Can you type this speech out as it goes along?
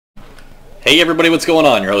Hey everybody, what's going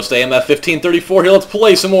on? Your host AMF1534 here. Let's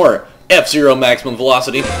play some more F-Zero Maximum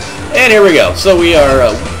Velocity. And here we go. So we are...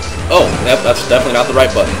 oh, yep, that's definitely not the right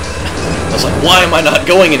button. I was like, why am I not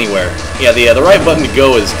going anywhere? Yeah, the right button to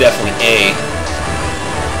go is definitely A,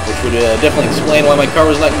 which would definitely explain why my car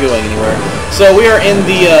was not going anywhere. So we are in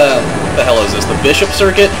the... what the hell is this? The Bishop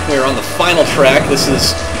Circuit. We are on the final track. This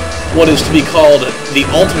is what is to be called the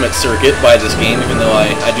Ultimate Circuit by this game, even though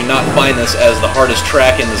I do not find this as the hardest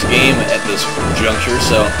track in this game at this juncture,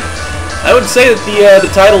 so I would say that the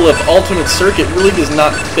title of Ultimate Circuit really does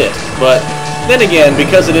not fit, but then again,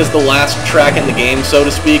 because it is the last track in the game, so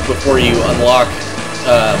to speak, before you unlock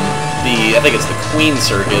I think it's the Queen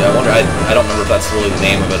Circuit. I don't remember if that's really the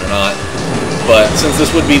name of it or not, but since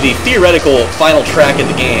this would be the theoretical final track in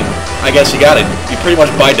the game, I guess you pretty much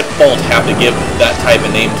by default have to give that type of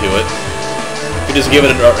name to it. If you just give it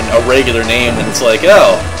a regular name, then it's like,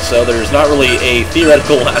 oh, so there's not really a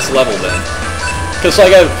theoretical last level then. Because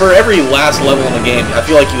like for every last level in the game, I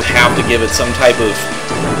feel like you have to give it some type of,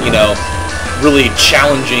 you know, really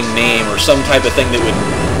challenging name or some type of thing that would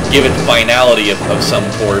give it finality of some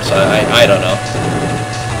course. I don't know.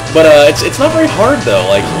 But it's not very hard though.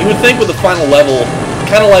 Like you would think with the final level,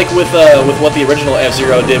 kind of like with what the original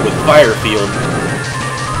F-Zero did with Firefield.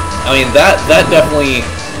 I mean that definitely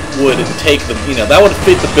would take the that would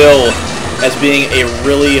fit the bill as being a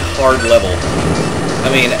really hard level.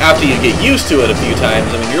 I mean after you get used to it a few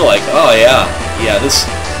times, I mean you're like, oh yeah this.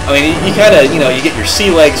 I mean you kind of you get your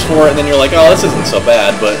sea legs for it, and then you're like, oh this isn't so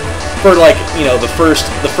bad. But for like the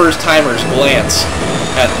first timer's glance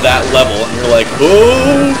at that level, and you're like,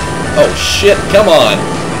 oh shit, come on,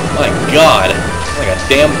 my god, like a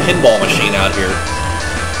damn pinball machine out here,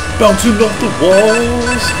 bouncing off the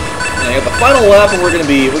walls. And I got the final lap, and we're gonna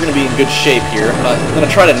be in good shape here. I'm gonna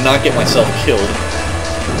try to not get myself killed,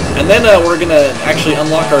 and then we're gonna actually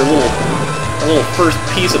unlock our little first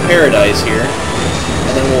piece of paradise here,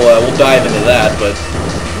 and then we'll dive into that, but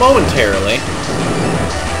momentarily.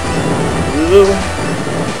 Ooh.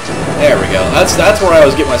 There we go. That's where I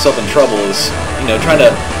always get myself in trouble, is trying to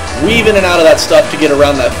weave in and out of that stuff to get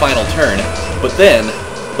around that final turn. But then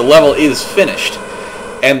the level is finished,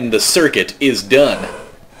 and the circuit is done,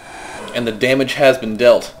 and the damage has been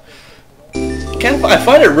dealt. I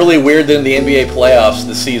find it really weird that in the NBA playoffs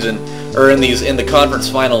this season, or in the conference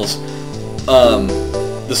finals,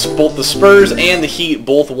 both the Spurs and the Heat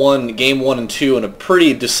both won Game 1 and 2 in a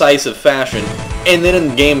pretty decisive fashion, and then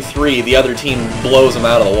in Game 3 the other team blows them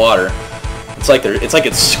out of the water. It's like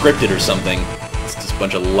it's scripted or something. It's just a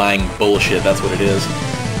bunch of lying bullshit. That's what it is.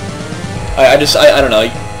 I don't know.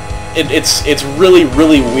 It's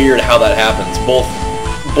really weird how that happens.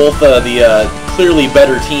 Both the clearly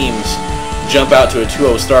better teams jump out to a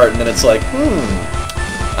 2-0 start, and then it's like,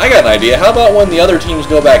 I got an idea. How about when the other teams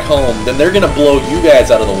go back home, then they're gonna blow you guys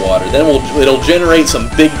out of the water. Then it'll generate some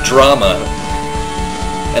big drama,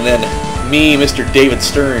 and then me, Mr. David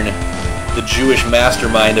Stern, the Jewish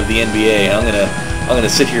mastermind of the NBA, I'm gonna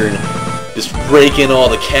sit here and just rake in all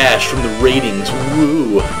the cash from the ratings.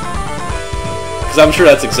 Woo! Because I'm sure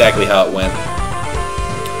that's exactly how it went.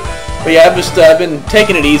 But yeah, I've been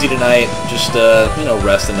taking it easy tonight, just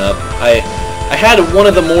resting up. I had one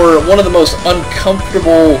of the most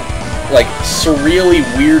uncomfortable, like surreally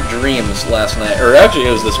weird dreams last night, or actually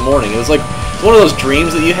it was this morning. It was like one of those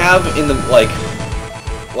dreams that you have in the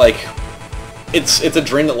like it's a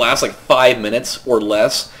dream that lasts like 5 minutes or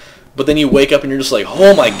less, but then you wake up and you're just like,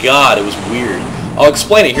 oh my god, it was weird. I'll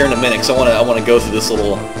explain it here in a minute, because I want to go through this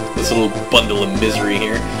little bundle of misery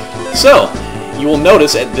here. So you will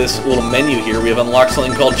notice at this little menu here we have unlocked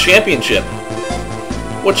something called Championship.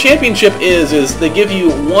 What Championship is they give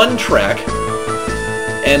you one track,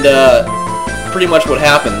 and pretty much what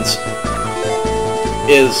happens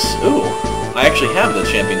is, I actually have the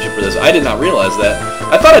Championship for this. I did not realize that.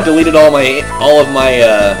 I thought I deleted all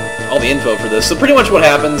the info for this. So pretty much what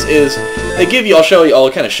happens is they give you.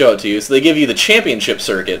 I'll kind of show it to you. So they give you the Championship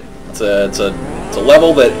circuit. It's a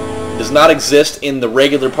level that does not exist in the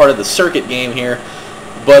regular part of the circuit game here,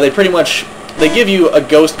 but they give you a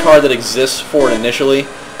ghost car that exists for it initially,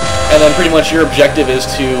 and then pretty much your objective is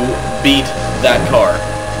to beat that car.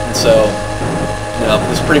 And so,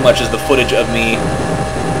 this pretty much is the footage of me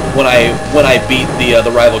when I beat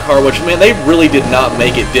the rival car, which, man, they really did not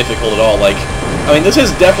make it difficult at all. Like, I mean, this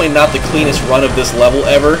is definitely not the cleanest run of this level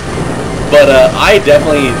ever, but I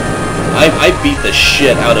beat the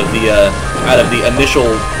shit out of the initial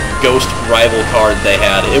ghost rival car that they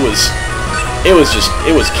had. It was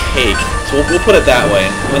cake. So we'll put it that way.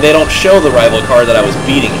 I mean, they don't show the rival car that I was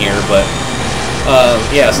beating here, but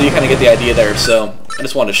yeah, so you kind of get the idea there. So I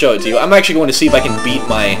just wanted to show it to you. I'm actually going to see if I can beat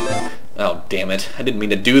my Oh, damn it. I didn't mean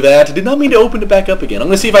to do that. I did not mean to open it back up again. I'm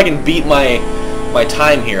going to see if I can beat my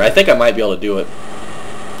time here. I think I might be able to do it.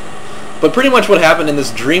 But pretty much what happened in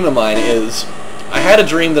this dream of mine is I had a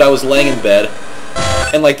dream that I was laying in bed,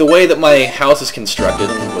 and like the way that my house is constructed,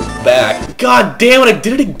 I'm going to go back. God damn it, I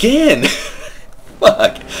did it again!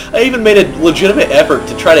 Fuck. I even made a legitimate effort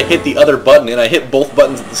to try to hit the other button, and I hit both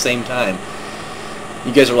buttons at the same time.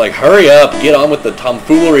 You guys are like, hurry up, get on with the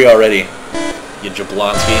tomfoolery already, you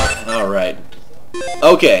Jablonski. Alright.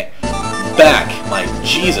 Okay. Back. My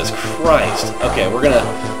Jesus Christ. Okay, we're gonna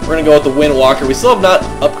go with the Windwalker. We still have not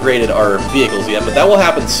upgraded our vehicles yet, but that will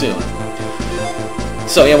happen soon.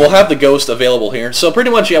 So yeah, we'll have the Ghost available here. So pretty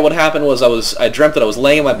much, yeah, what happened was I dreamt that I was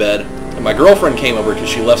laying in my bed, and my girlfriend came over because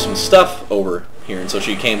she left some stuff over here, and so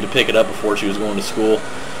she came to pick it up before she was going to school.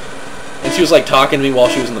 And she was like talking to me while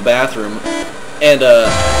she was in the bathroom, and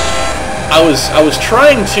I was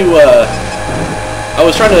trying to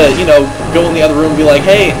you know, go in the other room and be like,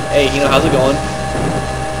 hey, you know, how's it going?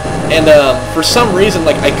 And for some reason,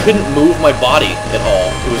 like, I couldn't move my body at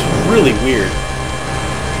all. It was really weird.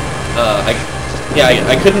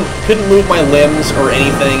 I couldn't move my limbs or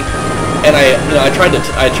anything, and I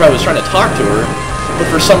was trying to talk to her, but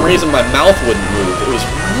for some reason my mouth wouldn't move. It was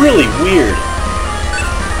really weird.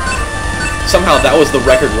 Somehow that was the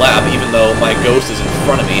record lap, even though my ghost is in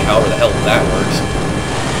front of me. However the hell that works.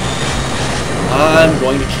 I'm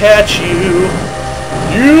going to catch you.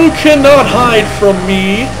 You cannot hide from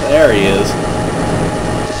me. There he is.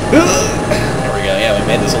 There we go. Yeah, we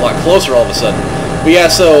made this a lot closer all of a sudden. But yeah,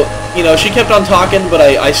 so, you know, she kept on talking, but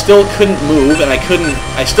I still couldn't move, and I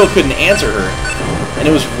still couldn't answer her. And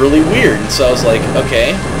it was really weird. And so I was like,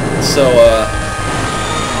 okay. So,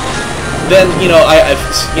 then, you know,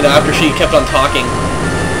 after she kept on talking,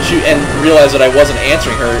 and realized that I wasn't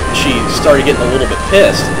answering her, she started getting a little bit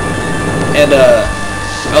pissed. And,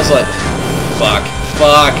 I was like, fuck.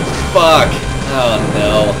 Oh,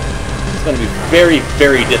 no. It's going to be very,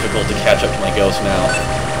 very difficult to catch up to my ghost now.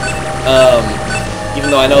 Even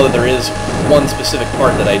though I know that there is one specific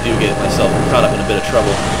part that I do get myself caught up in a bit of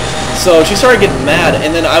trouble. So she started getting mad,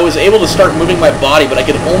 and then I was able to start moving my body, but I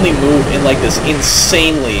could only move in like this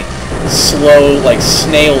insanely slow, like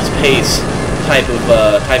snail's pace type of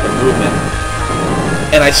movement.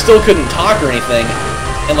 And I still couldn't talk or anything,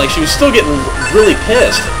 and like she was still getting really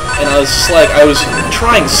pissed. And I was like, I was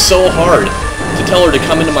trying so hard to tell her to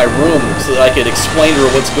come into my room so that I could explain to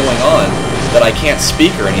her what's going on, that I can't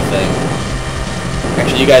speak or anything.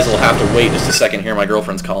 Actually, you guys will have to wait just a second here. My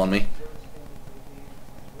girlfriend's calling me.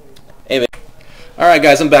 Hey, babe. Alright,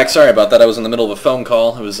 guys, I'm back. Sorry about that. I was in the middle of a phone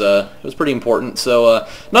call. It was pretty important. So,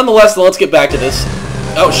 nonetheless, let's get back to this.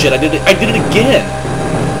 Oh, shit, I did it again.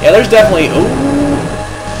 Yeah, there's definitely... Ooh.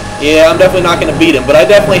 Yeah, I'm definitely not going to beat him, but I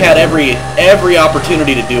definitely had every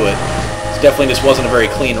opportunity to do it. It definitely just wasn't a very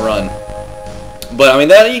clean run. But, I mean,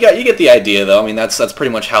 that you get the idea, though. I mean, that's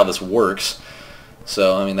pretty much how this works.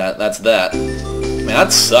 So, I mean, that's that. Man,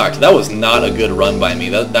 that sucked. That was not a good run by me.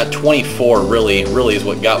 That 24 really is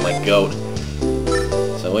what got my goat.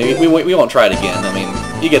 So we won't try it again. I mean,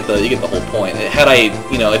 you get the whole point. Had I,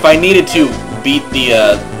 you know, if I needed to beat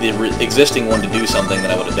the existing one to do something,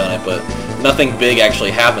 then I would have done it. But nothing big actually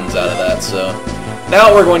happens out of that. So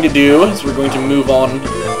now what we're going to do is we're going to move on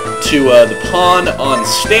to the pawn on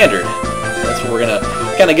standard. That's where we're gonna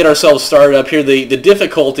kind of get ourselves started up here. The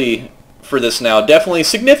difficulty for this now definitely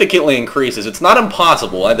significantly increases. It's not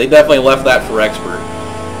impossible. They definitely left that for expert,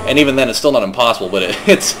 and even then, it's still not impossible. But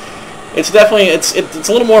it's definitely it's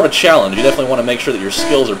a little more of a challenge. You definitely want to make sure that your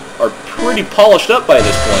skills are pretty polished up by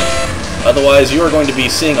this point. Otherwise, you are going to be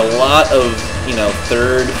seeing a lot of, you know,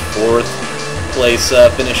 3rd, 4th place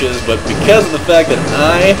finishes. But because of the fact that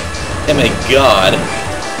I am a god,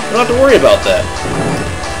 you don't have to worry about that.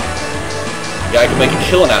 A guy can make a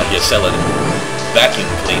killing out here selling vacuum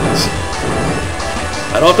cleaners.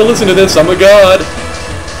 I don't have to listen to this, I'm a god.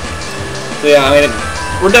 So yeah, I mean,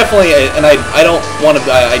 we're definitely, and I don't want to,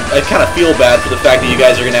 I kind of feel bad for the fact that you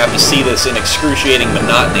guys are going to have to see this in excruciating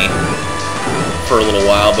monotony for a little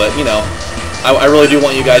while, but, you know, I really do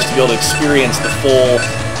want you guys to be able to experience the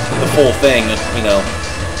full thing, you know,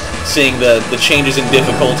 seeing the changes in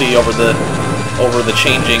difficulty over the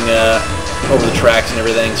changing, over the tracks and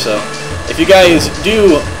everything. So if you guys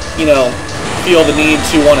do, you know, feel the need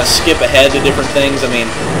to want to skip ahead to different things, I mean,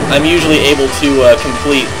 I'm usually able to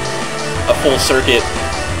complete a full circuit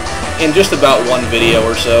in just about one video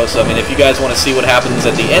or so. So I mean, if you guys want to see what happens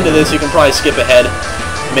at the end of this, you can probably skip ahead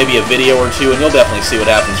maybe a video or two, and you'll definitely see what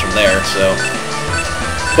happens from there. So,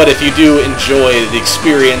 but if you do enjoy the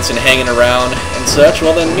experience and hanging around and such,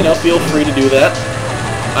 well then, you know, feel free to do that.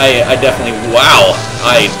 I definitely, wow,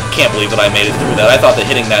 I can't believe that I made it through that. I thought that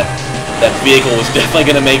hitting that vehicle was definitely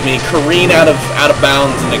going to make me careen out of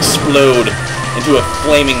bounds and explode into a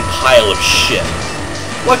flaming pile of shit.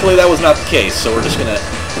 Luckily, that was not the case, so we're just gonna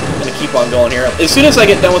keep on going here. As soon as I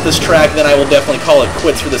get done with this track, then I will definitely call it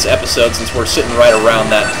quits for this episode, since we're sitting right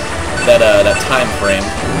around that time frame.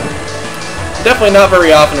 Definitely not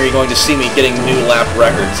very often are you going to see me getting new lap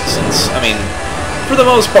records, since, I mean, for the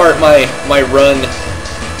most part, my runs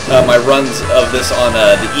of this on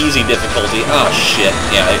the easy difficulty, shit,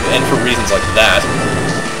 yeah, and for reasons like that,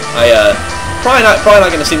 probably not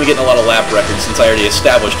going to see me getting a lot of lap records, since I already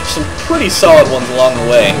established some pretty solid ones along the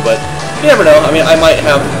way. But you never know. I mean, I might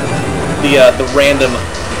have the random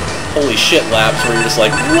holy shit laps where you're just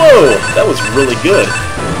like, whoa, that was really good.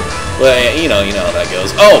 Well, you know how that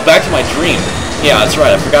goes. Oh, back to my dream. Yeah, that's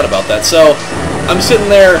right. I forgot about that. So I'm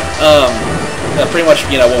sitting there. Pretty much,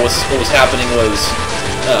 what was happening was.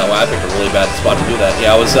 Wow, I picked a really bad spot to do that.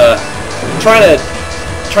 Yeah, I was trying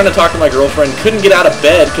to talk to my girlfriend, couldn't get out of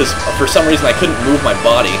bed because for some reason I couldn't move my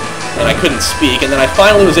body and I couldn't speak, and then I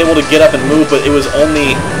finally was able to get up and move, but it was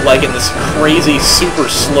only like in this crazy super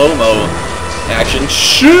slow-mo action.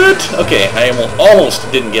 Shit! Okay, I almost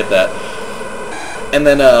didn't get that. And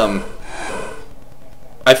then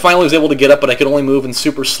I finally was able to get up, but I could only move in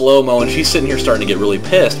super slow-mo, and she's sitting here starting to get really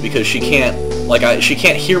pissed because she can't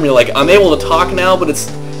hear me. Like, I'm able to talk now, but it's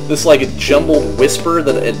this like a jumbled whisper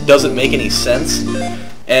that it doesn't make any sense.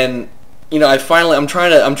 And I'm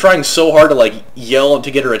trying so hard to like yell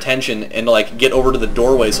to get her attention and to like get over to the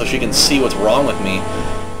doorway so she can see what's wrong with me.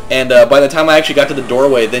 And by the time I actually got to the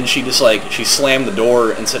doorway, then she slammed the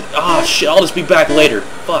door and said, "Ah, shit, I'll just be back later.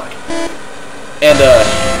 Fuck." And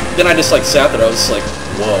then I just like sat there. I was like,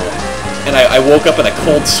 whoa. And I woke up in a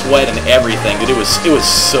cold sweat and everything. Dude, it was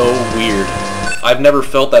so weird. I've never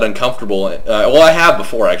felt that uncomfortable. Well, I have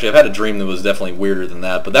before, actually. I've had a dream that was definitely weirder than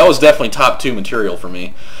that, but that was definitely top 2 material for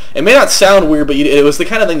me. It may not sound weird, but it was the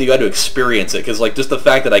kind of thing that you had to experience it, because like just the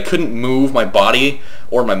fact that I couldn't move my body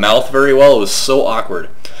or my mouth very well, it was so awkward.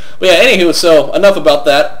 But yeah, anywho, so enough about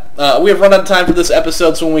that. We have run out of time for this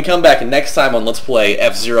episode, so when we come back next time on Let's Play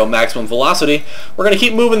F-Zero Maximum Velocity, we're going to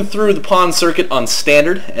keep moving through the pond circuit on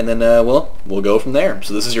Standard, and then, we'll go from there.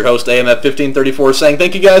 So this is your host, AMF1534, saying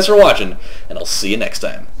thank you guys for watching, and I'll see you next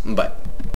time. Bye.